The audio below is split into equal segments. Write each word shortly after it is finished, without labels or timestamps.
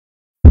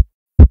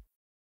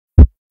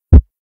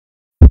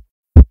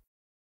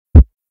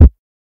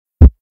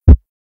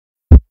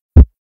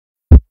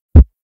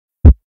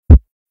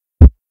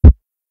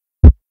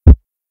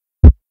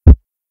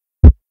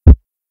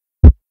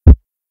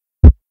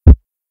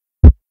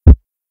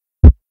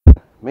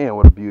Man,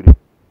 what a beauty.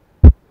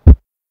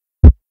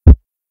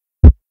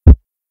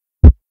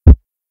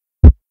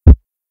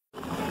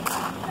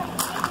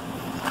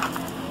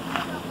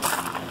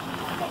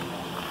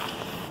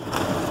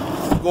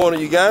 What's going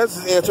on, you guys?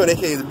 This is Antoine,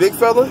 aka the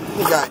Bigfella.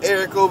 We got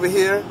Eric over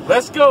here.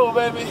 Let's go,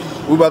 baby.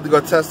 We're about to go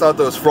test out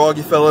those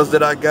Froggy Fellas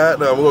that I got.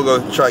 We're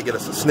gonna go try to get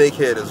us a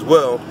Snakehead as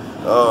well.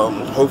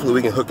 Hopefully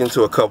we can hook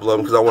into a couple of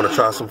them because I want to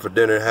try some for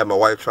dinner and have my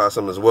wife try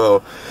some as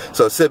well.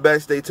 So sit back,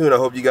 stay tuned. I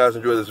hope you guys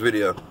enjoy this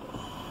video.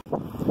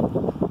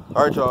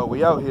 Alright, y'all,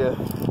 we out here.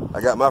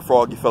 I got my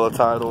Froggy Fella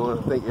tied on.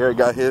 I think Eric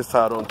got his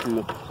tied on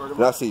too.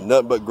 And I see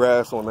nothing but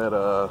grass on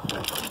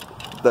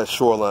that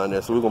shoreline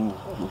there. So we're gonna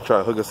try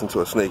to hook us into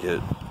a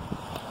Snakehead.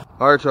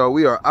 Alright, y'all,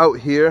 we are out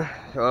here.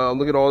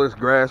 Look at all this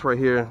grass right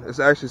here. It's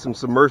actually some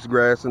submerged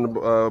grass in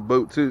the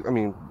boat too. I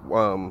mean,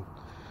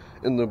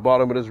 in the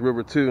bottom of this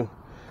river too.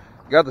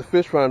 Got the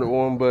fish finder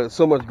on, but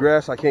so much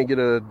grass I can't get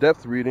a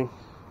depth reading.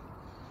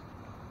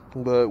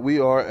 But we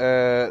are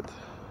at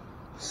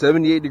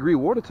 78-degree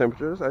water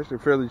temperature. It's actually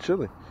fairly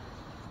chilly.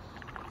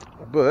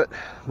 But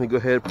let me go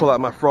ahead and pull out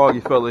my Froggy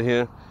Fella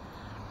here.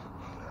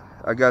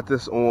 I got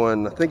this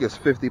on, I think it's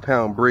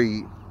 50-pound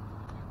braid.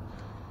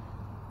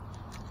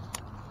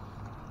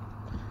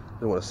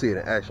 I want to see it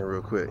in action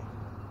real quick.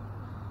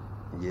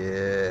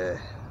 Yeah.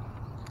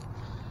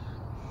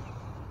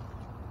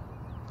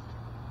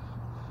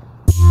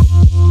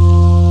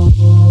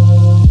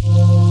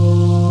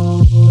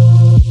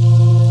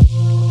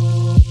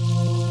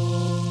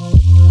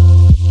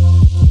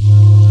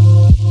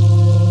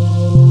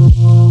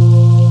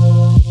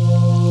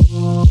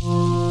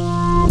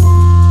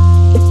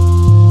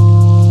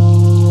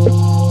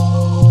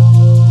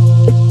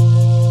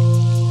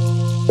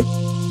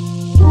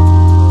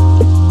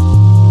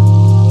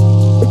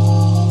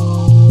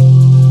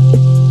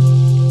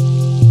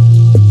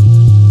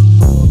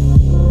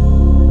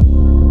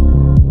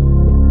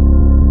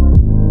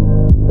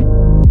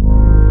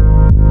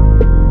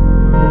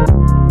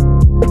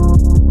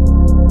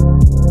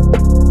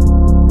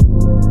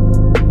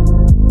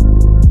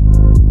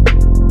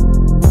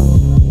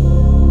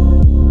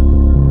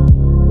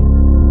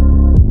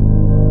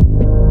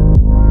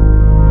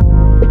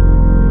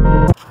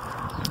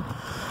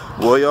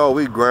 Well, y'all,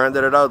 we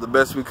grinded it out the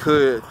best we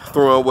could,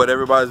 throwing what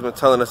everybody's been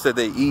telling us that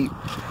they eat,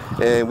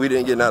 and we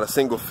didn't get not a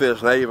single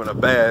fish, not even a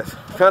bass.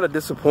 Kind of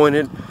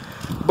disappointed,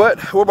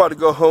 but we're about to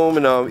go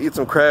home and eat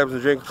some crabs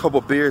and drink a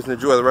couple beers and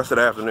enjoy the rest of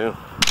the afternoon.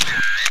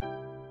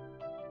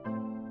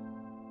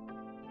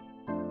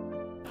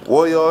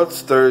 Well, y'all,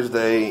 it's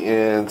Thursday,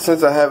 and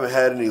since I haven't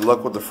had any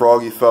luck with the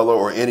Froggy Fella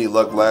or any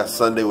luck last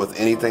Sunday with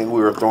anything we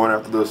were throwing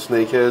after those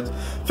snakeheads,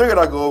 figured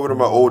I'd go over to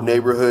my old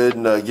neighborhood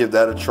and give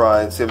that a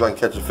try and see if I can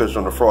catch a fish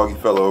on the Froggy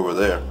Fella over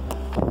there.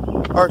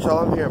 Alright,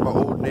 y'all, I'm here at my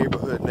old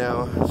neighborhood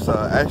now. It's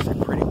actually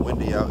pretty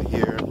windy out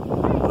here.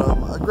 But,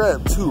 I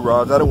grabbed 2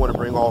 rods. I didn't want to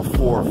bring all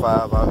 4 or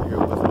 5 out here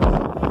with me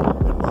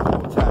in my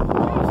whole tackle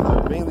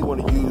rods. I mainly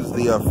want to use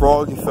the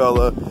Froggy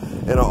Fella,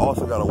 and I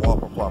also got a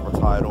whopper plopper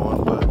tied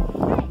on, but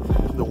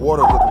the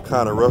water's looking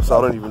kind of rough, so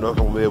I don't even know if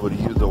I'm going to be able to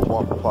use the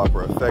whopper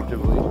plopper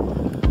effectively.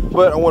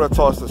 But I want to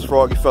toss this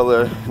Froggy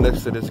Fella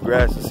next to this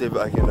grass and see if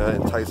I can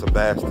entice a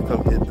bass to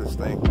come hit this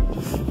thing.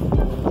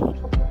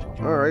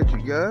 Alright, you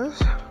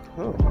guys.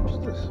 Oh, what's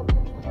this?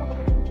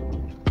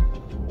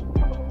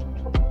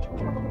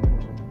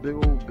 Big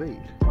old bait.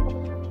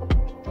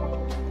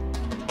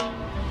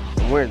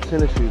 I'm wearing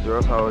tennis shoes, or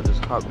else I would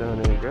just hop down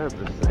there and grab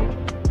this thing.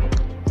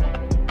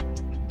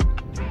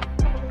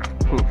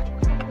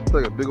 It's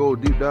like a big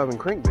old deep diving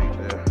crankbait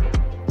there.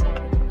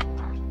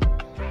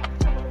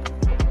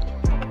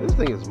 This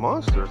thing is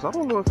monstrous. I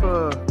don't know if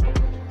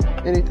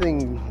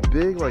anything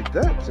big like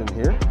that's in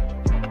here.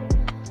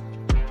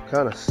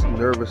 Kind of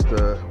nervous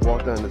to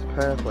walk down this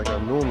path like I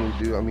normally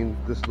do. I mean,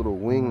 this little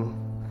wing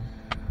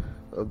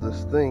of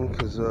this thing,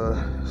 because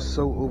it's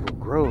so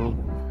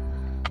overgrown.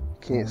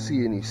 Can't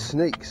see any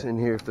snakes in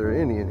here if there are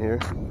any in here.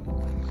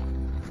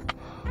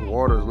 The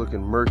water's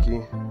looking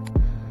murky.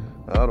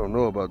 I don't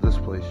know about this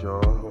place,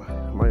 y'all.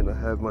 Might not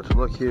have much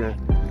luck here.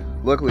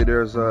 Luckily,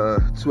 there's 2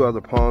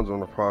 other ponds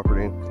on the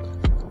property.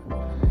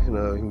 You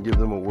know, you can give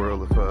them a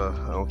whirl if I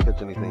don't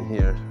catch anything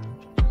here.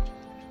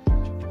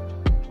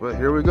 But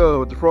here we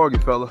go with the Froggy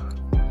Fella.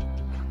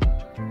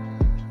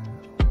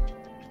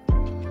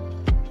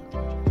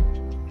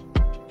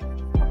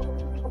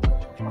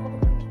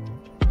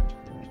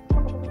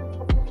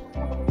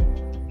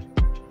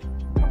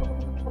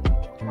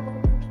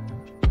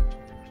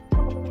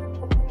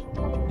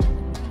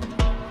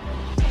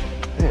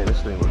 Man,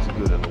 this thing looks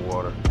good in the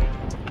water.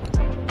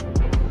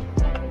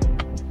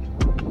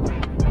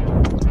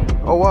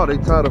 Oh wow, they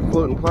tied a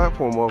floating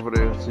platform over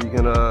there so you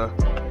can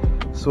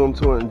swim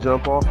to it and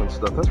jump off and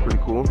stuff. That's pretty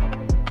cool.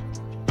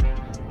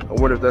 I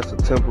wonder if that's a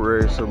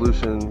temporary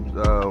solution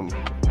to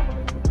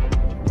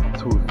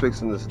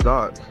fixing this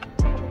dock.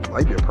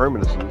 Might be a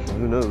permanent solution,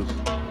 who knows.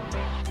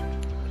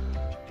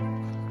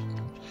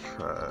 Let's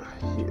try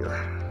here.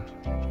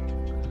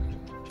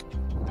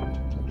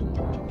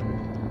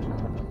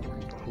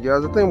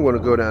 Guys, I think I'm gonna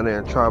go down there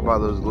and try by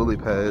those lily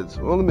pads.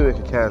 Well, let me make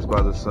a cast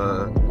by this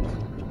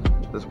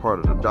this part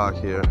of the dock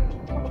here.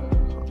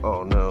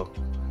 Oh no.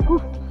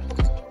 Whew.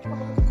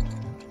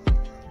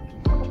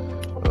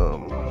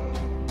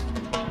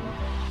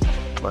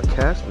 My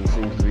casting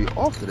seems to be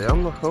off today. I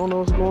don't know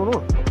what's going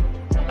on.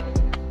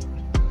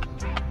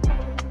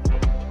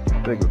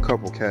 Make a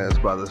couple casts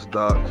by this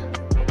dock,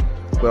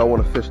 but I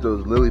want to fish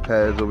those lily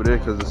pads over there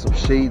because there's some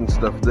shade and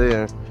stuff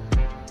there.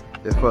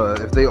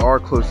 If they are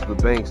close to the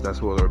banks,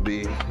 that's where they'll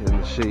be, in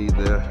the shade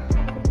there.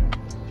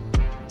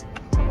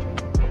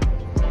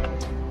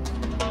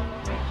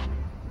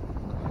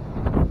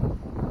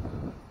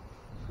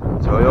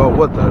 Tell y'all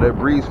what though, that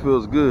breeze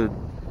feels good.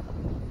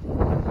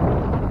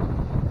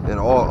 In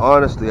all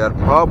honesty, I'd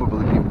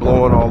probably be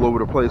blowing all over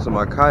the place in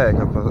my kayak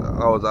if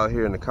I was out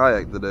here in the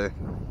kayak today.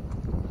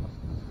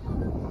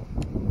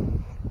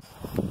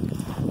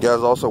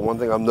 Guys, also one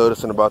thing I'm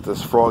noticing about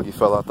this Froggy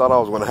Fella, I thought I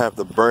was going to have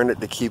to burn it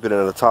to keep it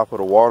in the top of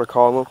the water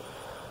column.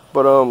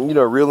 But, you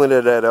know, reeling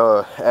it at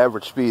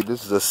average speed,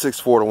 this is a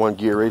 6:4 to 1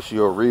 gear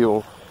ratio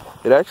reel.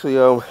 It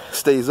actually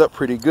stays up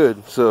pretty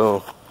good,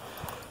 so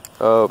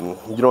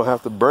you don't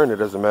have to burn it.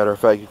 As a matter of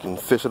fact, you can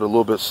fish it a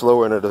little bit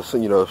slower and it'll,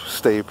 you know,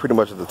 stay pretty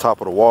much at the top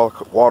of the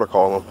water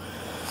column.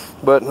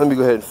 But let me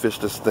go ahead and fish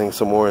this thing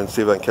some more and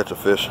see if I can catch a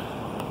fish.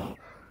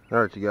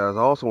 Alright you guys,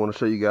 I also want to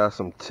show you guys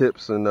some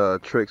tips and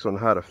tricks on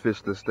how to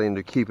fish this thing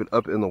to keep it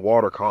up in the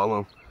water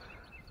column.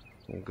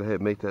 And go ahead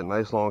and make that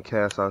nice long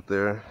cast out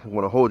there. You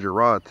want to hold your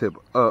rod tip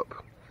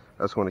up.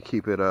 That's going to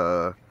keep it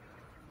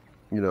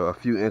you know, a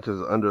few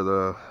inches under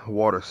the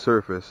water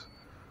surface.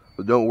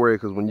 But don't worry,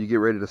 because when you get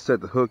ready to set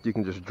the hook, you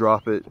can just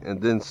drop it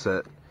and then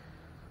set.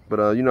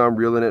 But you know, I'm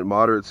reeling it at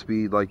moderate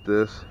speed like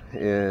this,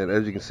 and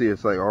as you can see,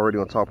 it's like already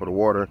on top of the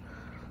water.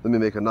 Let me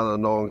make another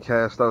long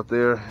cast out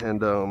there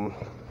and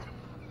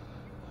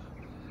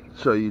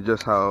show you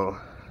just how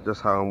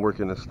I'm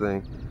working this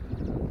thing.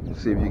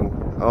 See if you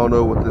can, I don't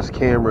know with this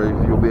camera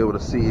if you'll be able to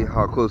see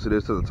how close it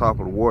is to the top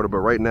of the water, but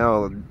right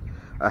now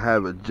I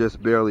have it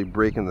just barely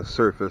breaking the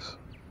surface.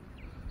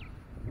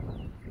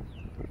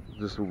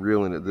 Just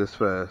reeling it this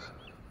fast.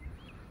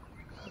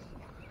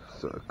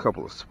 So a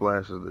couple of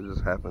splashes that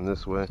just happened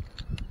this way.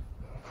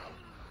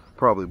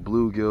 Probably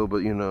bluegill, but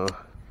you know,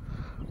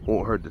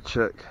 won't hurt to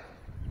check.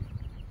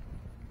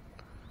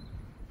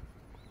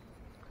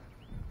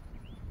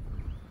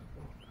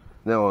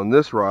 Now on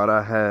this rod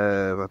I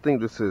have, I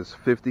think this is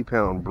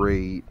 50-pound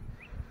braid.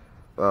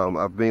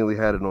 I've mainly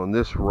had it on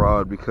this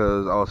rod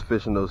because I was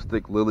fishing those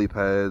thick lily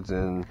pads,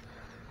 and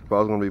if I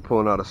was going to be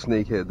pulling out a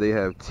snakehead, they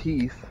have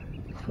teeth.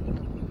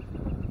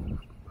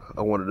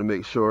 I wanted to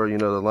make sure, you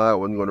know, the line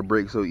wasn't going to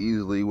break so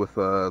easily with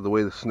the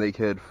way the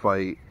snakehead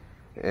fight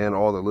and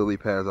all the lily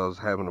pads I was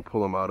having to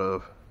pull them out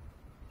of.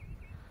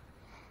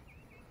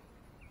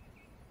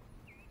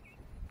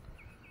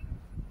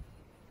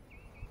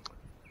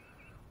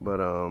 But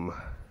I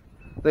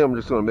think I'm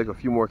just going to make a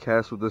few more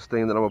casts with this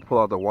thing, then I'm going to pull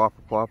out the whopper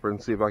plopper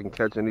and see if I can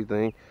catch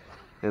anything.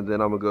 And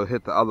then I'm going to go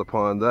hit the other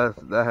pond. That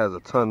has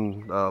a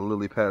ton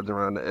lily pads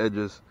around the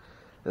edges,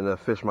 and the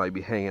fish might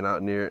be hanging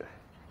out near it.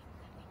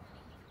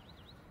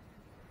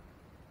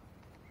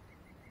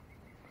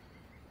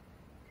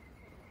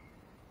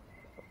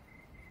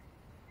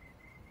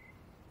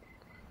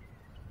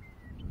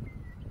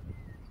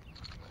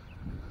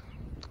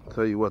 I'll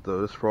tell you what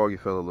though, this Froggy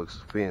Fella looks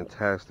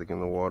fantastic in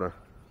the water.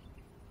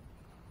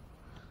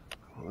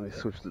 Let me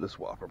switch to this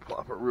whopper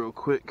plopper real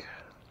quick.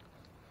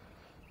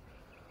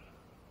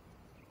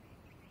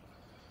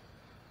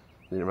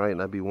 You might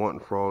not be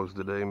wanting frogs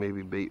today,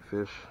 maybe bait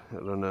fish, I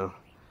don't know.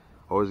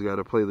 Always got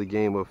to play the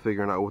game of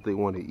figuring out what they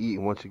want to eat,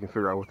 and once you can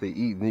figure out what they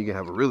eat, then you can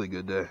have a really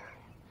good day.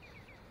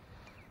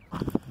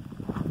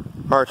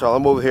 Alright y'all,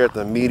 I'm over here at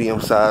the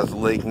medium-sized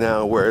lake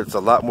now where it's a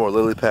lot more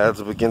lily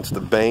pads up against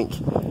the bank,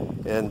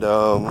 and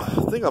I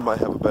think I might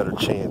have a better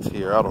chance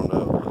here, I don't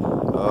know.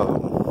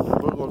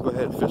 We're going to go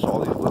ahead and fish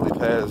all these lily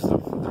pads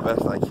the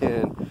best I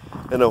can,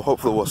 and then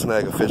hopefully we'll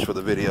snag a fish for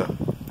the video.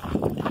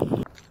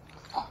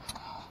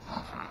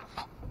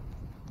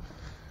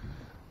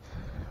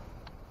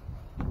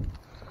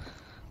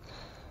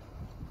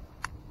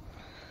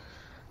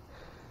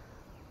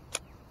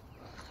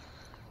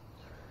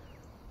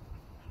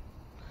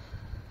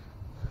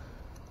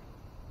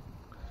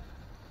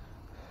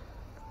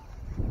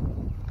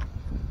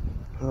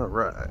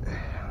 Alright,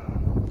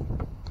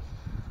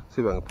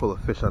 see if I can pull a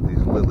fish out these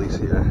lilies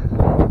here.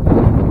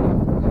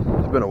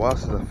 It's been a while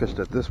since I fished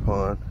at this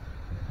pond.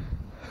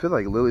 I feel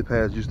like lily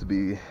pads used to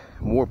be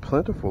more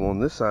plentiful on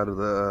this side of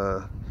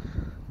the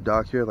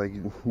dock here, like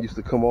it used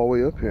to come all the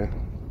way up here.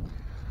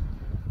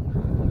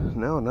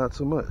 Now not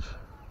so much.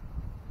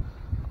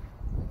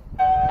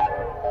 But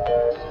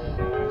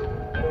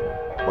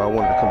I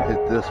wanted to come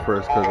hit this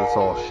first because it's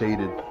all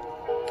shaded.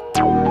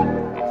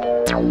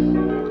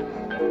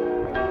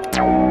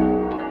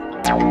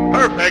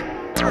 Perfect.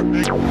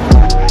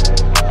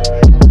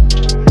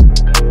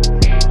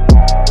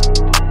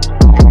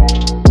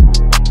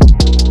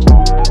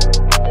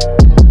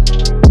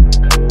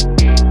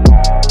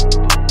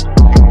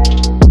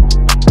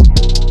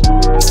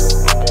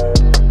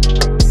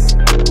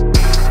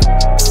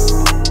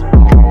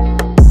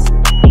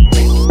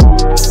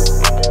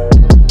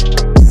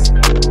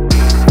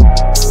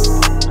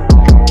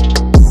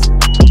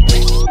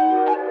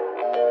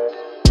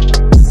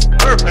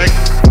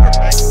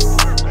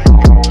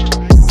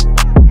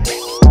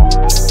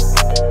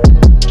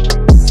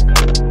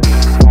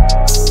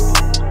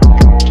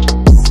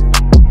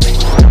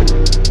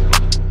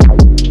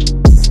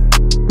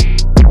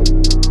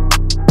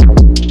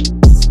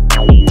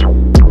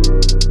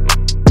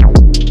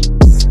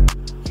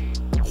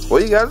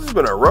 Well, you guys, it's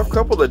been a rough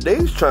couple of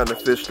days trying to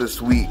fish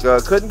this week.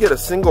 Couldn't get a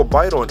single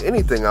bite on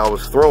anything I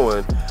was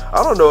throwing.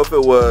 I don't know if it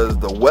was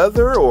the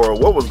weather or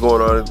what was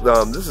going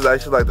on. This is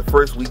actually like the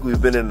first week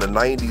we've been in the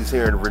 90s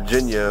here in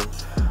Virginia.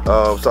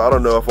 So I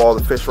don't know if all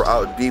the fish were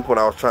out deep when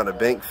I was trying to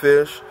bank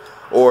fish,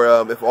 or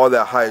if all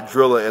that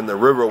hydrilla in the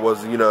river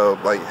was, you know,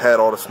 like had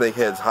all the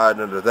snakeheads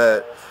hiding under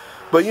that.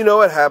 But you know,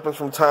 it happens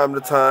from time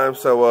to time,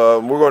 so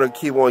we're going to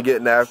keep on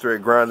getting after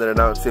it, grinding it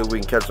out, and see if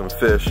we can catch some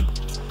fish.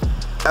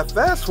 I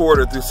fast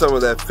forwarded through some of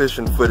that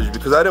fishing footage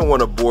because I didn't want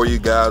to bore you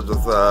guys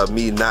with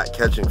me not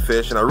catching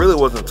fish, and I really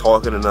wasn't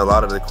talking in a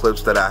lot of the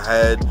clips that I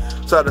had,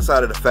 so I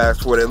decided to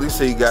fast forward at least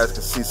so you guys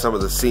can see some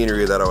of the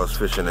scenery that I was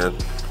fishing in.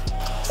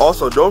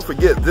 Also, don't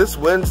forget, this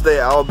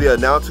Wednesday I'll be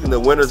announcing the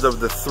winners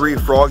of the 3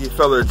 Froggy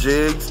Fella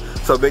jigs,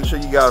 so make sure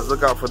you guys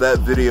look out for that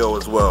video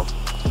as well.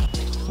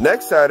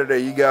 Next Saturday,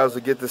 you guys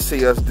will get to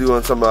see us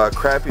doing some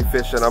crappie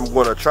fishing. I'm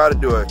going to try to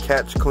do a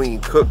catch, clean,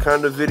 cook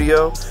kind of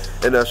video,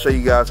 and I'll show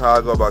you guys how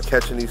I go about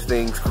catching these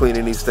things,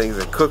 cleaning these things,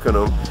 and cooking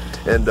them.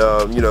 And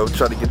you know,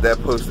 try to get that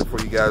posted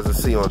for you guys to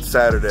see on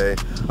Saturday.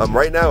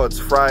 Right now it's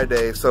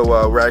Friday,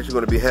 so we're actually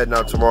going to be heading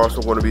out tomorrow, so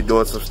we're going to be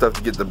doing some stuff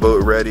to get the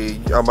boat ready.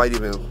 I might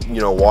even,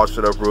 you know, wash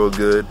it up real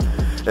good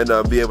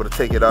and be able to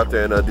take it out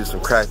there and do some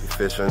crappie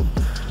fishing.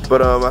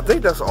 But I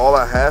think that's all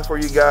I have for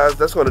you guys.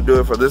 That's going to do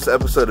it for this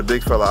episode of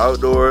Bigfella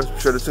Outdoors. Be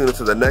sure to tune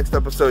into the next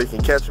episode. You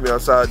can catch me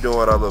outside doing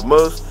what I love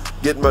most,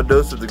 getting my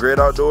dose of the great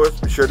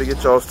outdoors. Be sure to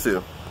get y'all's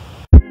too.